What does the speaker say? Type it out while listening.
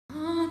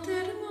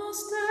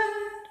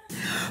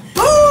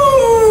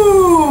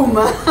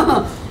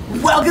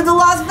Welcome to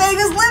Las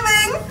Vegas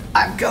Living.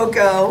 I'm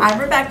CoCo. I'm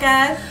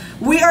Rebecca.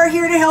 We are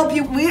here to help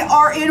you. We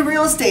are in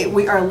real estate.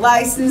 We are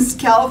licensed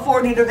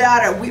California,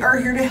 Nevada. We are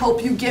here to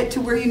help you get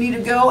to where you need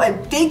to go.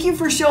 And thank you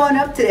for showing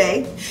up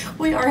today.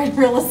 We are in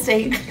real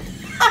estate.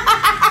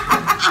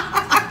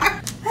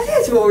 That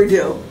is what we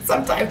do.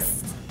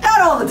 Sometimes.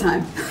 Not all the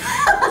time.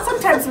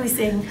 Sometimes we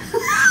sing.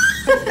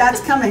 That's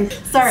coming.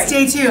 Sorry.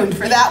 Stay tuned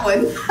for that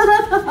one.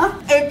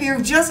 If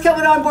you're just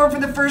coming on board for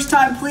the first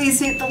time, please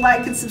hit the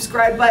like and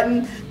subscribe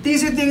button.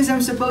 These are things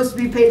I'm supposed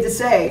to be paid to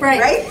say.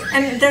 Right?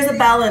 And there's a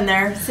bell in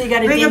there, so you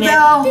gotta ring ding a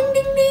bell. It. Ding,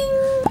 ding, ding.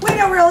 We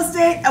know real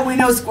estate and we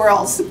know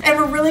squirrels. And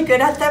we're really good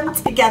at them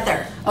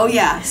together. Oh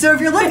yeah. So if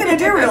you're looking to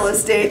do real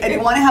estate and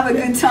you want to have a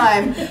good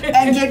time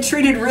and get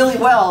treated really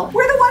well,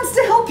 we're the ones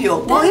to help you.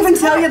 We'll even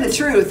tell you the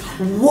truth.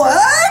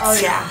 What? Oh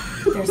yeah.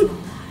 There's no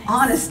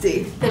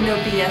honesty. The no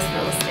BS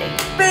real estate.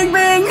 Bing,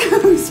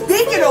 bing.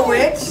 Speaking of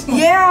which,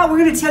 yeah, we're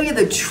going to tell you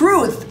the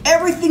truth.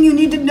 Everything you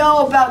need to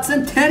know about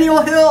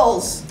Centennial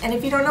Hills. And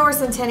if you don't know where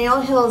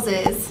Centennial Hills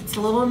is, it's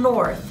a little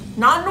north.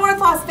 Not North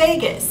Las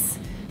Vegas.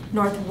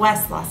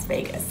 Northwest Las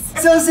Vegas.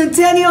 So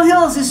Centennial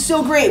Hills is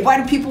so great.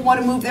 Why do people want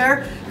to move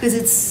there? Because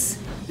it's,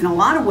 in a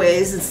lot of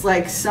ways, it's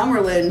like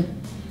Summerlin,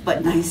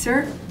 but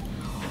nicer.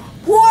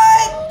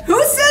 What?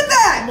 Who said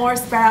that? More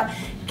sprout.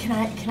 Can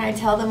I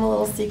tell them a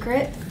little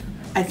secret?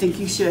 I think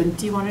you should.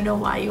 Do you want to know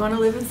why you want to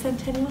live in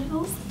Centennial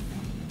Hills?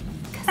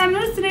 Because I'm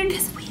listening.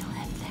 Because we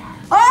live there.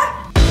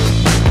 Ah!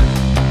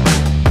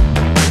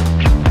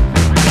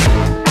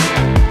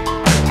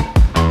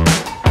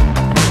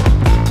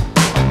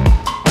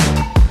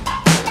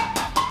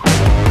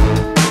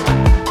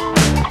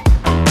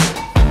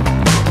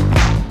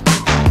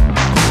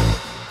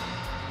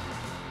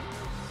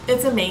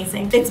 It's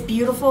amazing. It's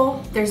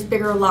beautiful. There's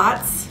bigger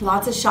lots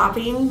of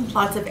shopping,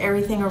 lots of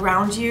everything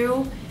around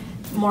you.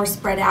 More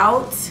spread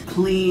out.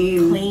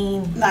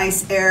 Clean.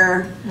 Nice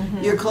air.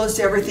 Mm-hmm. You're close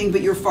to everything, but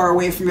you're far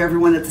away from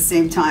everyone at the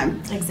same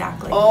time.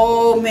 Exactly.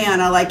 Oh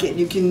man, I like it.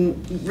 You can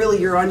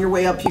really, you're on your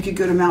way up. You could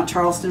go to Mount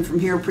Charleston from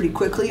here pretty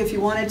quickly if you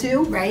wanted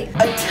to. Right.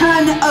 A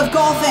ton of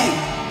golfing.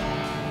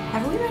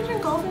 Have we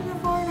mentioned golfing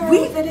before?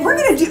 We're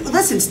gonna do,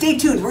 listen, stay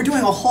tuned. We're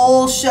doing a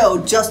whole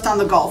show just on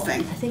the golfing.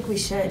 I think we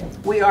should.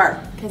 We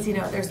are. Because you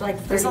know, there's like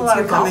 32 there's a lot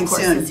of coming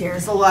soon. Here.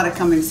 There's a lot of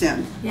coming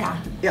soon.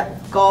 Yeah. Yeah,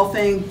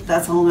 golfing,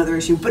 that's a whole other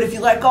issue. But if you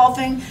like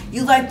golfing,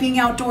 you like being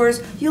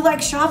outdoors, you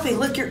like shopping.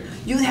 Look,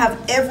 you have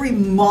every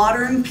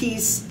modern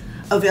piece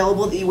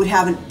available that you would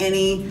have in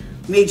any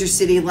major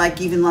city,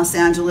 like even Los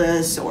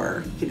Angeles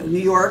or New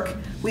York.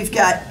 We've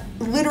got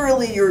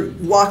literally your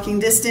walking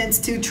distance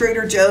to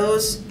Trader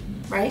Joe's.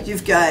 Right.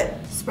 You've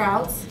got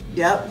Sprouts.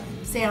 Yep.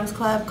 Sam's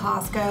Club,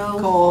 Costco.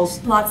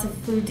 Kohl's. Lots of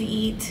food to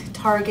eat.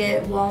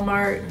 Target,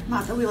 Walmart.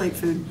 Not that we like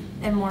food.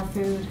 And more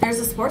food. There's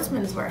a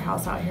Sportsman's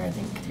Warehouse out here, I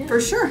think, too.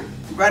 For sure.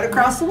 Right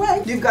across the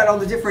way. You've got all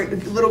the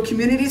different little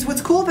communities.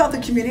 What's cool about the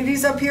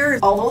communities up here,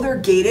 although they're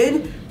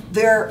gated,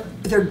 they're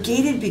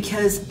gated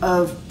because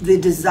of the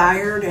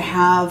desire to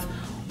have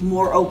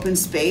more open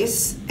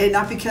space and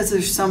not because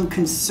there's some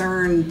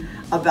concern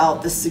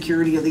about the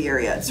security of the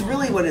area. It's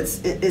really what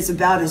it's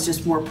about is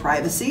just more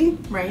privacy.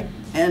 Right.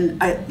 And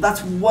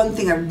that's one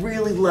thing I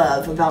really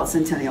love about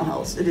Centennial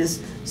Hills. It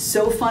is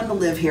so fun to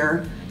live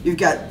here. You've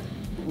got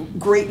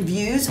great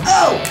views.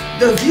 Oh,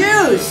 the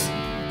views!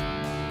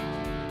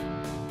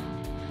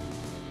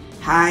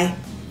 Hi.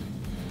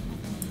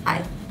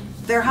 Hi.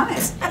 They're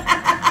highs.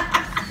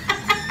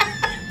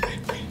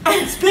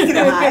 Speaking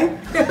of high,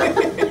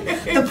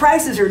 the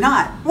prices are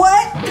not.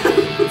 What?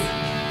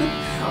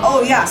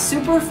 Oh yeah,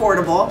 super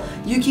affordable.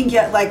 You can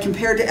get, like,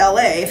 compared to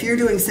LA, if you're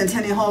doing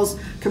Centennial Hills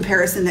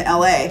comparison to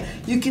LA,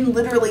 you can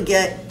literally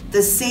get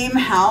the same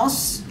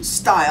house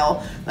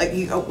style, like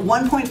a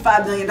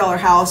 $1.5 million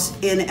house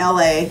in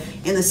LA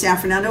in the San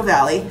Fernando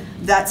Valley.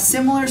 That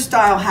similar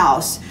style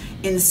house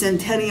in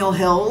Centennial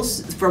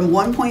Hills, from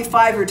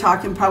 1.5, you're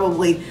talking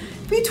probably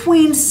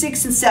between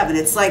 6 and 7.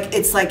 It's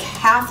like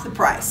half the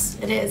price.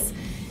 It is.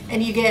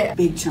 And you get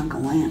Big chunk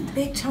of land.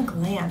 Big chunk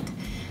of land.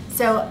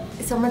 So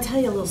I'm gonna tell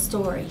you a little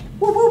story.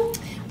 Whoop, whoop.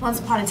 Once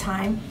upon a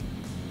time,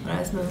 when I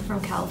was moving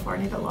from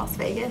California to Las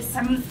Vegas,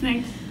 I'm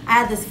listening. I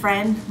had this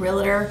friend,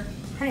 realtor.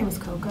 Her name was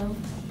CoCo.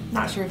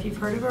 Not sure if you've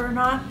heard of her or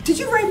not. Did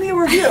you write me a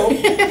review?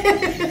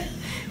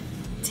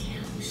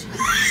 Damn.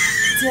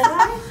 Did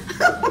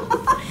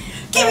I?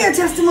 Give me a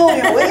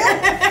testimonial, will you?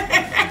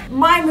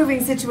 My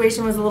moving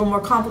situation was a little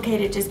more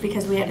complicated just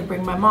because we had to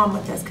bring my mom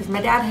with us because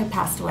my dad had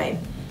passed away.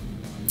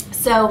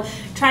 So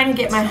trying to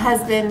get my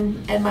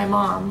husband and my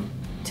mom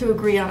to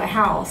agree on a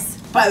house.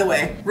 By the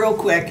way, real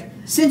quick,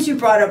 since you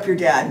brought up your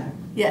dad,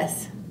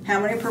 Yes. how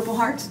many Purple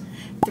Hearts?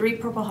 3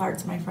 Purple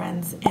Hearts, my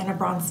friends, and a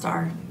Bronze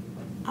Star.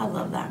 I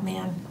love that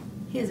man.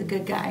 He is a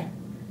good guy.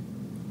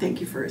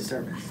 Thank you for his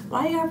service.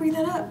 Why you gotta bring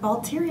that up?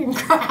 All teary and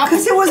crap.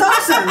 Because it was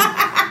awesome.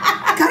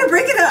 Gotta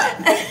break it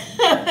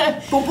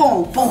up. Boom,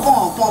 boom, boom,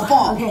 boom, boom,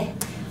 boom. Okay.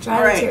 Dry All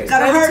the right. tears.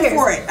 Got a Dry the heart tears.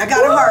 for it. I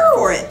got a heart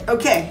for it.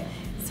 Okay.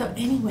 So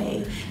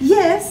anyway,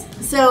 Yes.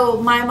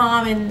 so my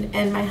mom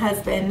and my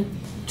husband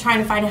trying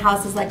to find a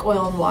house is like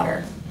oil and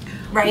water.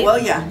 right? Well,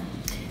 yeah.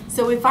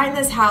 So we find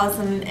this house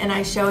and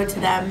I show it to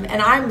them,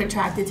 and I'm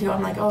attracted to it.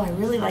 I'm like, oh, I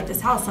really like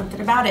this house,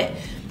 something about it.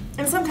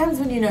 And sometimes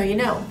when you know, you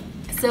know.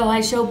 So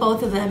I show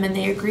both of them and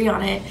they agree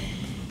on it.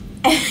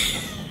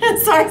 And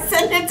so I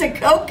send it to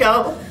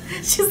CoCo.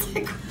 She's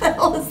like, what the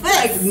hell is this?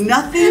 Like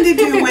nothing to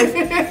do with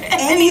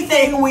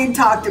anything we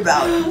talked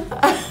about.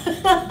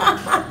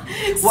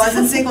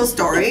 Wasn't single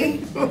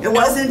story. It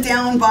wasn't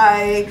down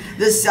by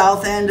the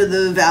south end of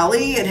the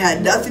valley. It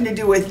had nothing to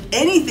do with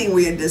anything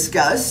we had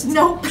discussed.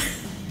 Nope.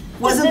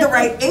 Wasn't the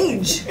right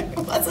age. It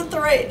wasn't the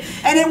right.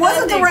 And it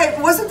wasn't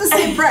wasn't the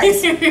same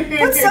price.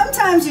 But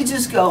sometimes you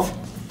just go,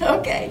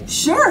 okay.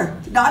 Sure,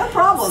 not a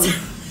problem.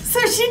 So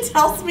she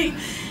tells me,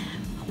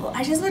 well,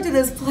 I just went to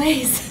this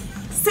place,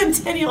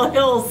 Centennial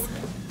Hills.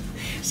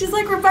 She's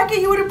like, Rebecca,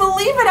 you wouldn't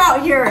believe it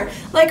out here.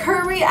 Like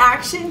her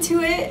reaction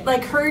to it,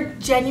 like her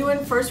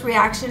genuine first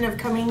reaction of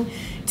coming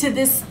to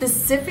this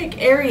specific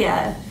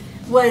area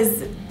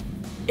was,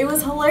 it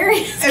was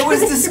hilarious. It was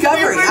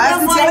discovery, I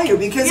have to tell you,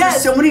 because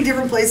there's so many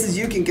different places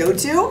you can go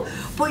to,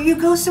 but you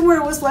go somewhere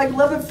it was like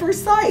love at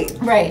first sight.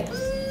 Right.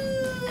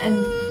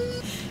 And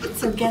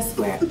so guess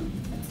where?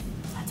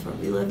 That's where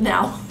we live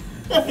now.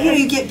 You know,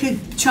 you get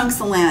big chunks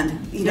of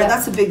land. You know,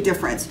 that's a big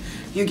difference.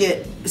 You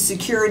get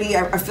security.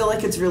 I feel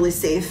like it's really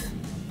safe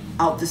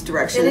out this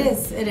direction. It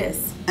is, it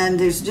is. And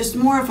there's just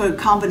more of a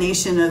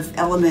combination of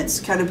elements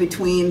kind of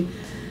between,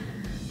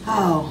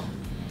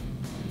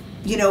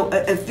 you know,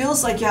 it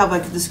feels like you have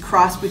like this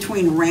cross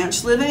between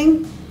ranch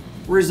living,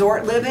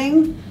 resort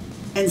living,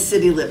 and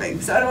city living.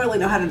 So I don't really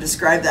know how to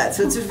describe that.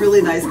 So it's a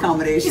really nice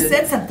combination. You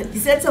said something. You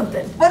said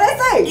something. What'd I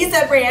say? You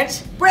said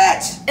ranch.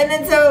 Ranch. And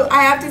then so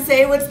I have to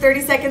say what's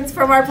 30 seconds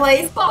from our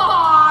place?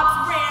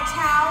 Bob's Ranch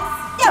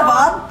House. Yeah,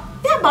 Bob.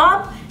 Yeah,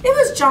 Bob. It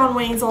was John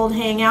Wayne's old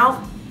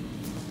hangout.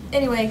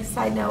 Anyway,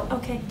 side note.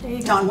 Okay, there you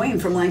go. John Wayne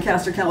from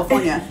Lancaster,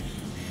 California.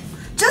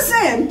 Just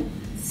saying.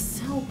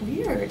 So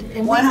weird.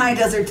 And one high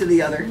desert to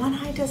the other. One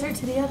high desert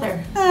to the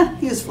other.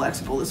 He was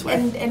flexible this way.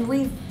 And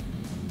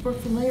we're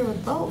familiar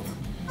with both.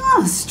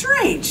 Oh,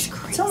 strange.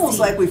 Crazy. It's almost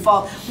like we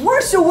fall.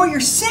 So what you're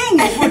saying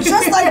is we're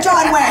just like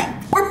John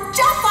Wayne. We're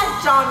just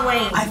like John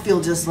Wayne. I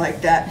feel just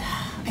like that.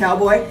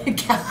 Cowboy.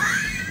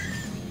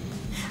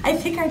 I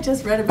think I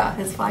just read about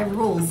his 5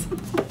 rules.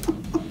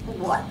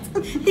 What?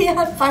 He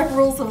had 5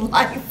 rules of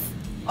life.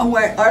 Oh,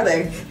 where are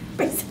they?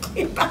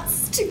 Basically about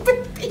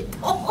stupid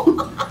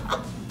people.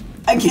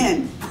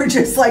 Again, we're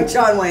just like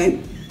John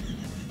Wayne.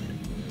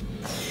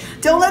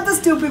 Don't let the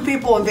stupid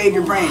people invade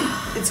your brain.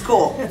 It's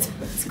cool.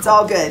 It's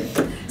all good.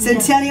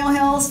 Centennial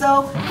Hills,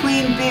 though,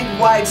 clean, big,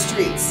 wide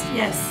streets.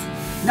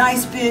 Yes.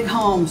 Nice, big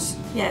homes.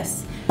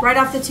 Yes. Right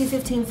off the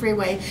 215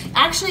 freeway.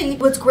 Actually,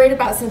 what's great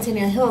about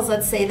Centennial Hills,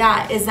 let's say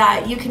that, is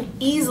that you can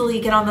easily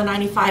get on the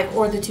 95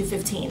 or the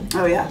 215.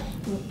 Oh, yeah.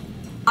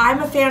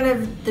 I'm a fan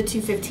of the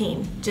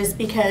 215 just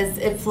because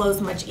it flows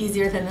much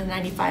easier than the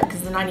 95,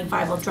 because the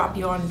 95 will drop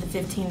you on the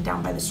 15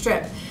 down by the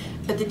strip.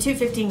 But the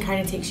 215 kind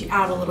of takes you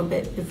out a little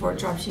bit before it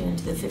drops you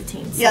into the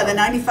 15. So. Yeah, the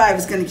 95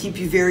 is going to keep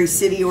you very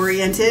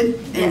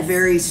city-oriented and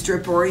very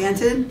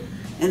strip-oriented.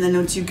 And then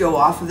once you go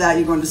off of that,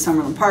 you go into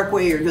Summerlin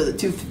Parkway or go to the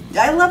 215.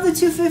 I love the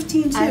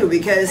 215 too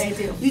because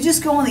you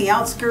just go on the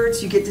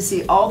outskirts. You get to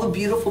see all the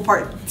beautiful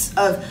parts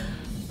of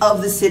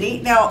the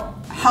city. Now,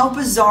 how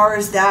bizarre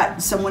is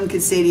that someone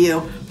could say to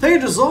you, they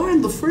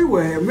designed the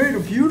freeway and made a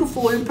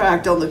beautiful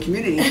impact on the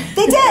community.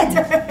 They did.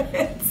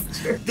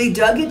 It's true. They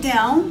dug it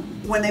down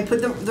when they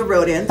put the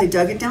road in. They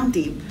dug it down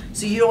deep.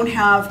 So you don't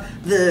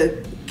have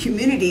the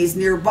communities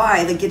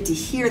nearby that get to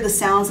hear the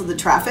sounds of the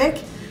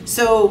traffic.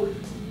 So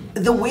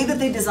the way that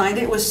they designed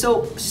it was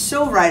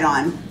so right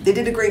on. They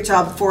did a great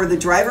job for the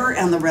driver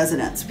and the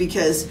residents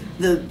because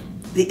the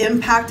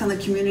impact on the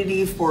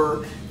community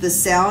for the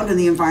sound and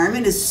the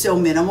environment is so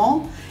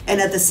minimal. And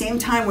at the same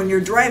time, when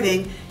you're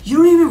driving, you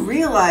don't even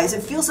realize.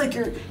 It feels like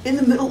you're in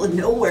the middle of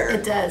nowhere.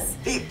 It does.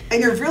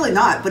 And you're really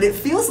not, but it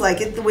feels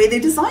like it the way they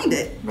designed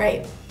it.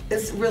 Right.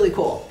 It's really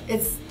cool.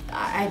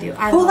 I do.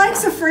 Who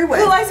likes a freeway?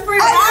 Who likes a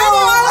freeway?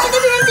 I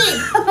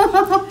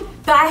do.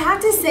 But I have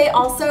to say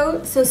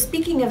also, so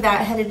speaking of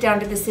that, headed down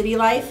to the city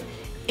life,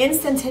 in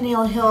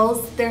Centennial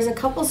Hills, there's a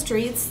couple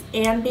streets,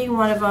 and being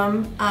one of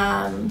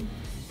them,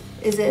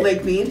 is it?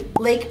 Lake Mead.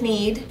 Lake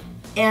Mead,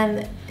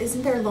 and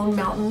isn't there Lone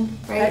Mountain,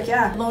 right? Heck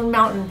yeah. Lone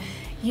Mountain.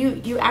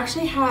 You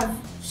actually have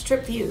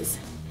strip views.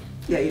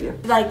 Yeah, you do.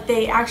 Like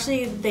they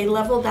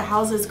leveled the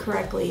houses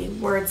correctly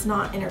where it's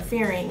not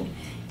interfering,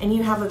 and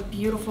you have a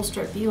beautiful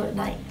strip view at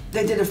night.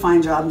 They did a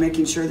fine job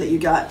making sure that you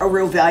got a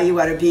real value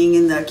out of being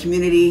in the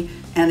community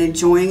and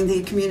enjoying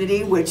the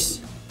community, which,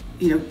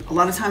 you know, a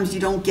lot of times you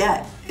don't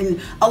get.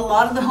 And a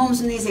lot of the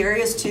homes in these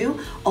areas too,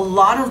 a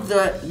lot of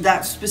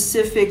that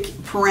specific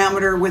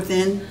parameter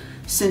within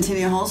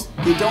Centennial Hills,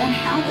 they don't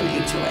have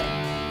an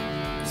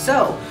HOA.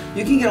 So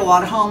you can get a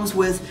lot of homes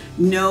with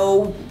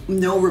no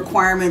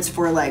requirements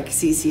for like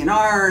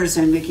CC&Rs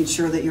and making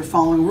sure that you're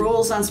following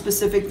rules on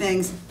specific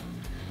things.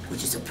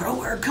 which is a pro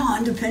or a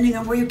con, depending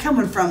on where you're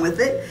coming from with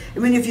it. I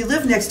mean, if you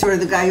live next door to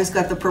the guy who's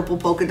got the purple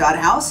polka dot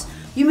house,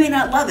 you may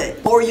not love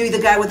it. Or you're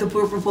the guy with the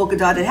purple polka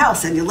dotted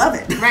house and you love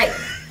it. Right.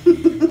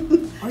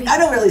 I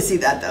don't really see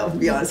that, though, to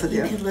be honest with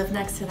you. You could live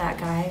next to that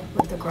guy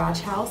with the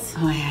garage house.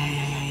 Oh,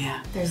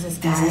 yeah. There's this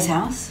guy. That's his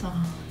house?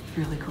 Oh,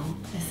 really cool.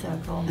 it's so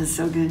cool. It's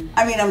so good.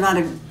 I mean,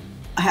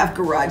 I have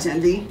garage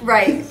envy.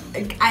 Right.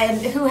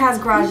 Who has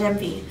garage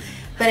envy?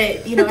 But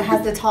it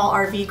has the tall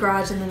RV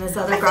garage and then this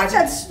other garage.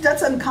 I think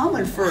that's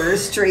uncommon for a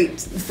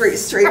straight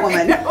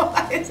woman.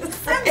 I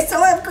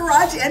still have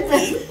garage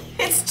envy.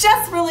 It's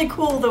just really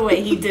cool the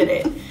way he did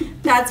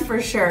it. That's for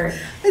sure.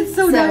 It's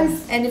so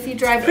nice. And if you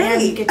drive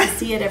Ann, you get to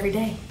see it every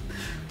day.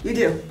 You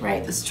do.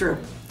 Right. It's true.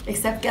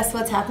 Except guess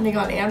what's happening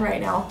on Ann right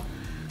now?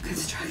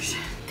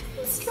 Construction.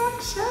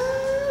 Lots of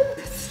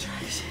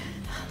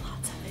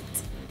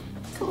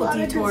it. A lot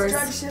detours.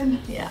 of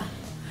construction. Yeah.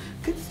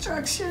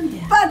 Construction.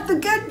 Yeah. But the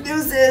good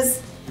news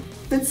is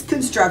it's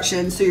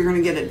construction, so you're going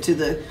to get it to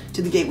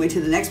the gateway to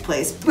the next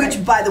place, which,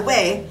 Right. by the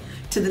way,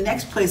 to the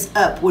next place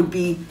up would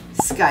be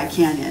Sky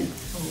Canyon.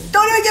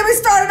 Don't even get me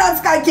started on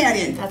Sky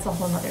Canyon. That's a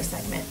whole nother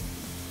segment.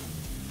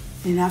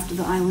 And after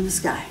the Island of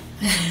Sky.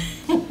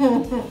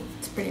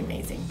 It's pretty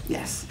amazing.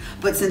 Yes.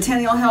 But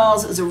Centennial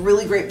Hills is a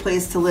really great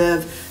place to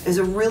live, is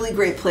a really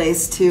great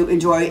place to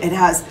enjoy. It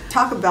has,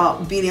 talk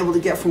about being able to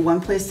get from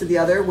one place to the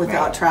other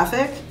without Right.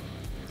 traffic.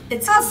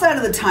 It's Outside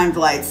of the timed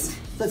lights,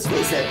 let's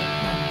face it.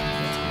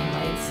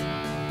 lights,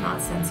 not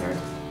censored.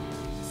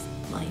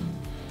 It's lame.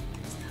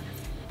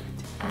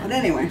 But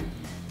anyway,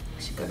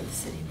 We should go to the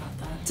city about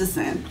that. just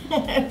saying.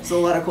 There's a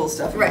lot of cool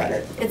stuff about Right.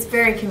 it. It's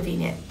very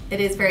convenient. It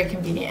is very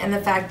convenient. And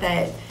the fact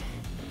that,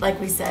 like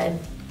we said,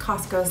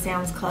 Costco,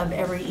 Sam's Club,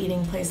 every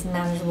eating place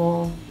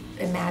imaginable,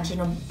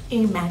 Imaginable.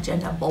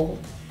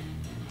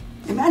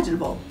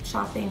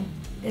 shopping.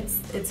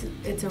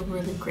 It's a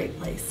really great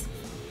place.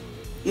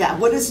 Yeah.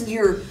 What is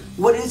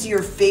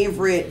your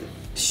favorite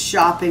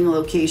shopping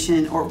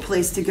location or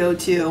place to go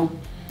to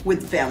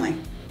with family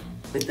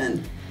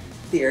within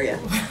the area?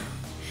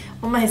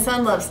 Well, my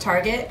son loves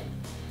Target.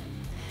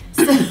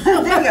 There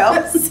you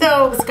go.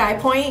 So Sky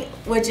Point,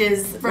 which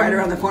is Right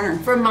around the corner.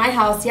 From my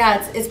house,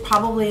 yeah, it's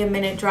probably a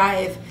minute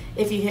drive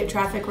if you hit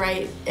traffic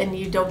right and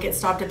you don't get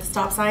stopped at the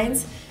stop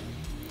signs.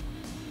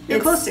 You're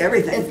close to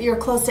everything. You're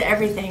close to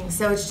everything,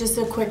 so it's just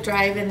a quick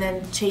drive, and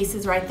then Chase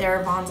is right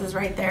there, Vaughn's is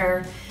right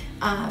there,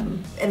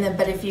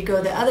 but if you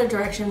go the other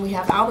direction, we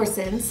have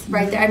Albertsons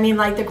right there. I mean,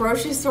 like the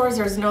grocery stores,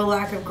 there's no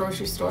lack of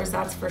grocery stores,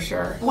 that's for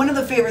sure. One of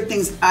the favorite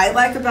things I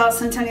like about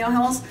Centennial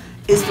Hills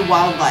is the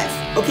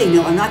wildlife. Okay,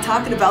 no, I'm not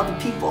talking about the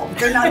people.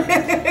 They're not.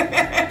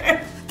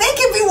 They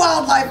can be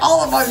wildlife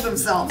all among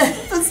themselves.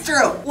 That's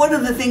true. One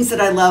of the things that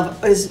I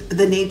love is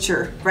the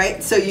nature,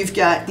 right? So you've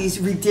got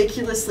these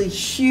ridiculously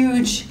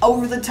huge,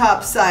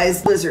 over-the-top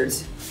sized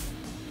lizards.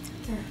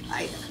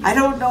 I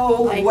don't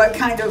know what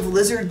kind of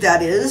lizard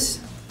that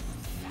is.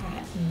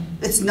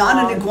 It's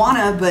not an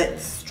iguana, but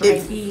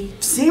stripey.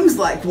 it seems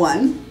like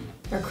one.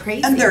 They're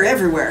crazy. And they're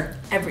everywhere.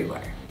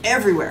 Everywhere.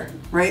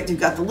 Right? You've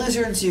got the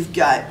lizards, you've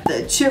got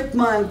the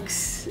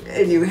chipmunks,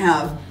 and you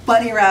have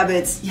bunny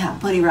rabbits. Yeah,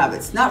 bunny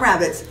rabbits. Not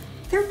rabbits.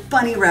 They're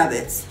bunny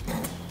rabbits.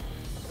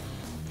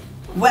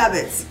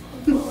 Wabbits.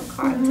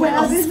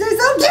 Wabbits. They're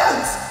so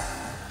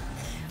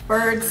cute.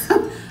 Birds.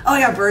 Oh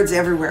yeah, birds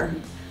everywhere.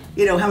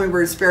 You know,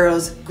 hummingbirds,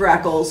 sparrows,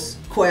 grackles,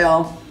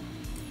 quail.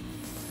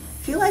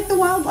 If you like the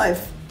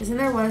wildlife. Isn't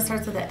there one that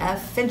starts with an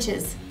F?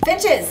 Finches.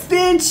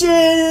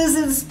 Finches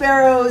and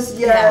sparrows,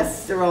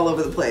 yes. They're all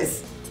over the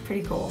place. It's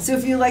pretty cool. So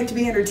if you like to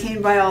be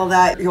entertained by all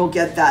that, you'll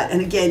get that. And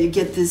again, you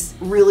get this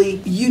really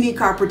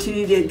unique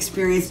opportunity to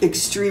experience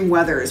extreme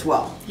weather as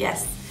well.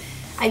 Yes.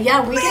 We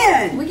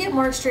get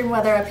more extreme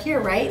weather up here,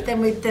 right?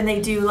 Than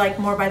they do like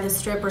more by the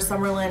Strip or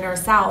Summerlin or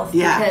South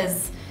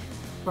because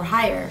we're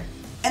higher.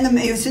 And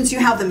since you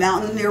have the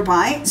mountain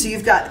nearby, so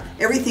you've got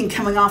everything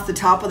coming off the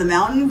top of the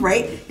mountain,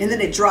 right? And then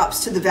it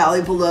drops to the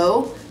valley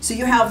below. So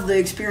you have the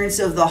experience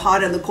of the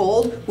hot and the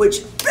cold,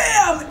 which,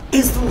 bam,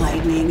 is the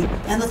lightning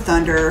and the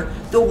thunder.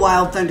 The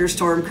wild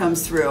thunderstorm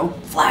comes through.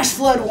 Flash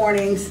flood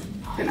warnings.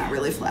 They're not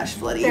really flash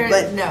flooding,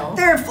 but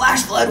they're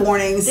flash flood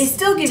warnings. They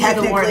still give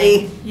you the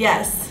warning.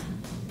 Yes.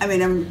 I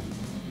mean,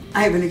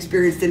 I haven't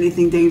experienced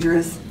anything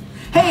dangerous.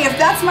 Hey, if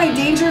that's my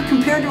danger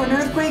compared to an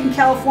earthquake in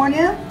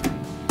California,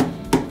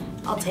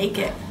 I'll take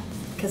it,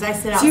 because I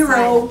sit outside.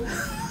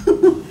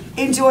 0.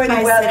 Enjoy the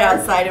weather. I sit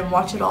outside and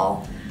watch it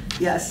all.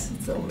 Yes.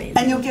 It's so amazing.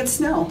 And you'll get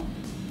snow.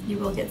 You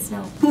will get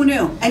snow. Who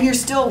knew? And you're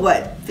still,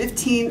 what,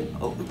 15,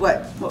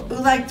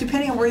 like,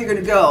 depending on where you're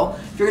going to go.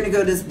 If you're going to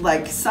go to,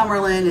 like,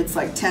 Summerlin, it's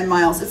like 10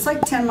 miles. It's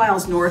like 10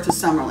 miles north of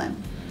Summerlin,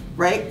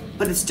 right?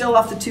 But it's still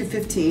off the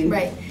 215.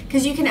 Right.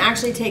 Because you can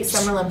actually take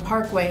Summerlin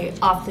Parkway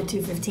off the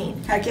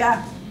 215. Heck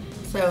yeah.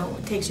 So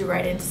it takes you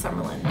right into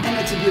Summerlin. And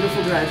it's a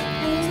beautiful drive.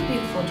 It is a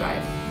beautiful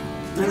drive.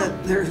 And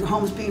there's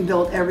homes being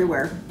built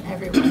everywhere.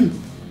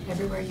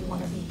 Everywhere you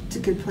want to be. It's a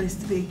good place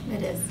to be.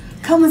 It is.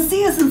 Come and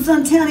see us in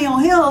Centennial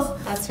Hills.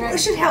 That's right. We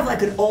should have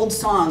like an old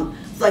song.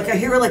 Like I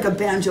hear like a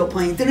banjo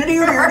playing. Come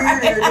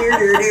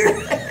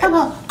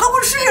on, come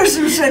and see you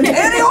some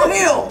Centennial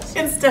Hills.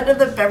 Instead of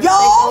the Beverly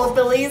Y'all.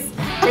 Hillbillies,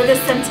 we're the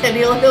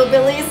Centennial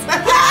Hillbillies.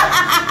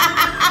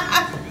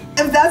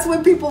 If that's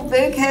what people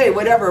think, hey,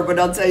 whatever. But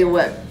I'll tell you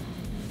what,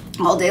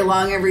 all day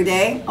long, every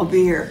day, I'll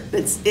be here.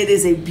 It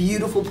is a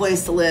beautiful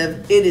place to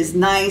live. It is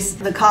nice.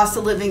 The cost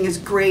of living is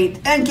great.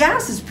 And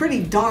gas is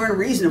pretty darn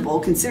reasonable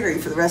considering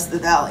for the rest of the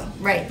valley.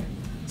 Right.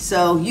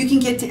 So you can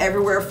get to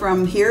everywhere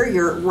from here.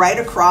 You're right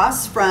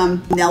across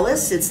from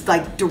Nellis. It's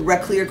like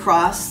directly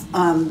across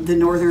the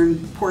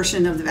northern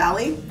portion of the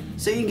valley.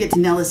 So you can get to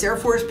Nellis Air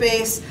Force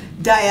Base.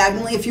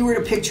 Diagonally, if you were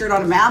to picture it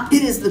on a map,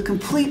 it is the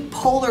complete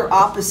polar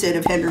opposite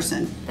of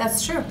Henderson.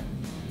 That's true.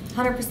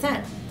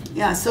 100%.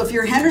 Yeah, so if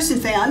you're a Henderson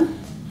fan,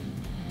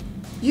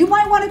 you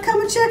might want to come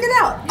and check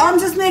it out. I'm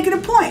just making a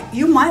point.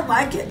 You might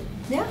like it.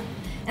 Yeah.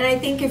 And I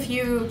think if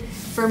you,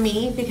 for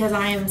me, because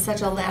I am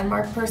such a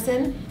landmark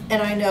person,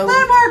 and I know...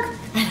 Landmark!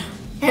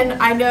 And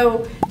I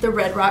know the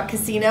Red Rock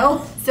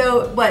Casino.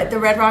 So what, the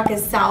Red Rock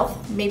is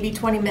south, maybe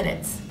 20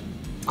 minutes.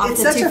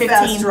 It's such a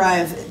fast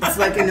drive. It's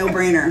like a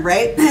no-brainer,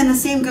 right? And the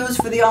same goes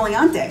for the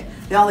Aliante.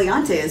 The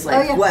Aliante is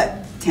like,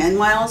 what, 10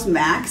 miles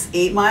max,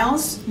 8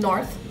 miles?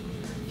 North.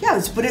 Yeah,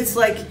 but it's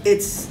like,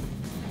 it's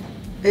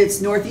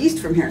northeast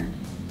from here.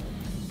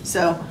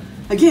 So,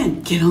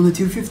 again, get on the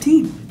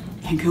 215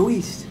 and go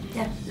east.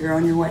 Yeah. You're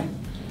on your way.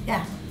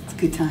 Yeah. It's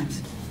good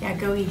times. Yeah,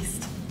 go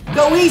east.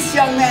 Go east,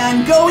 young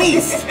man. Go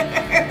east.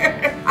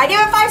 I give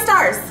it 5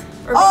 stars.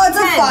 Oh, it's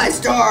 10. A 5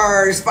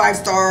 stars. 5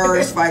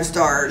 stars. 5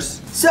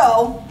 stars.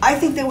 So, I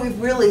think that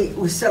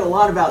we've said a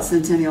lot about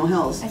Centennial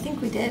Hills. I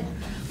think we did.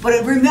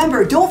 But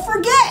remember, don't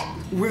forget,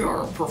 we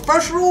are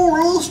professional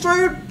real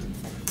estate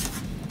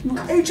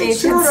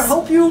agents here to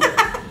help you.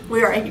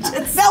 We are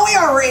agents. No, we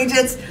are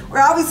agents.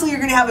 You're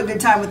going to have a good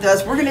time with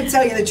us. We're going to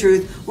tell you the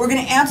truth. We're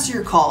going to answer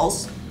your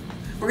calls.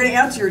 We're going to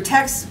answer your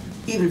texts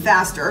even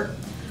faster.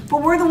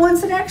 But we're the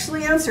ones that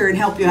actually answer and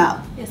help you out.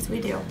 Yes, we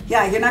do.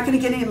 Yeah, you're not going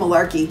to get any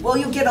malarkey. Well,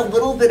 you'll get a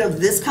little bit of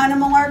this kind of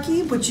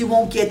malarkey, but you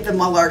won't get the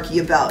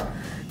malarkey about,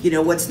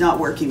 what's not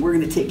working. We're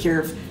going to take care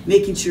of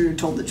making sure you're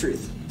told the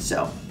truth.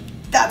 So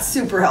that's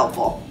super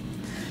helpful.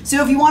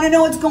 So if you want to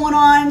know what's going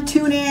on,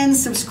 tune in,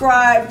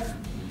 subscribe,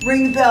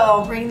 ring the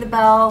bell. Ring the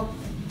bell.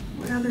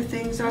 What other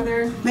things are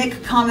there? Make a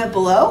comment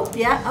below.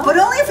 Yeah. Oh. But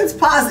only if it's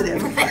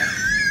positive.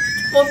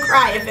 We'll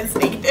cry if it's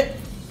negative.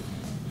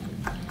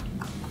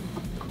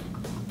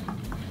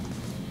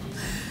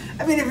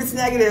 I mean, if it's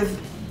negative.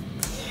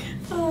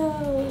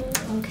 Oh,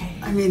 okay.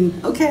 I mean,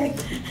 okay.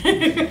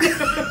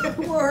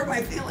 Will hurt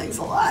my feelings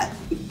a lot.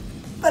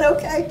 But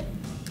okay.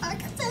 I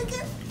can take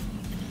it.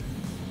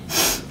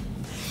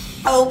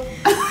 Oh.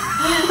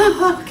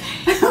 Okay.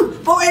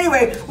 But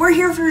anyway, we're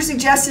here for your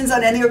suggestions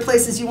on any other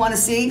places you want to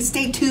see.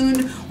 Stay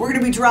tuned. We're going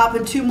to be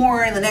dropping 2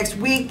 more in the next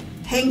week.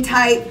 Hang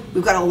tight.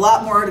 We've got a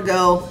lot more to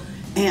go.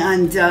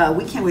 And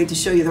we can't wait to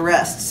show you the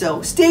rest.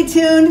 So stay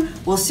tuned.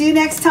 We'll see you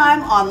next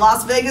time on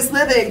Las Vegas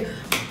Living.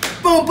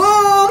 Boom,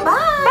 boom.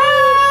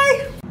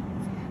 Bye.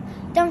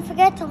 Don't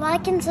forget to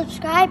like and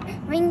subscribe.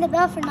 Ring the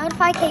bell for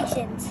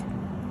notifications.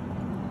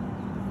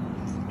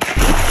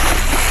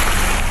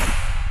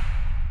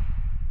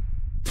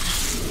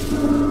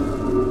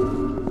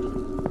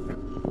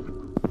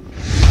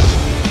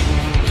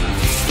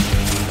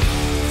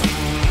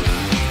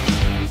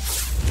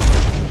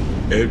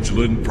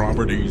 EdgeLand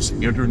Properties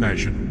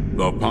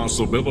International. The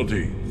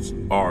possibilities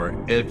are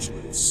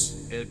edgeless.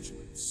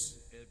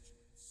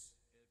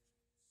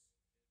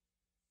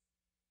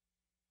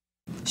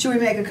 Should we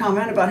make a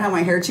comment about how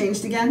my hair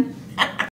changed again?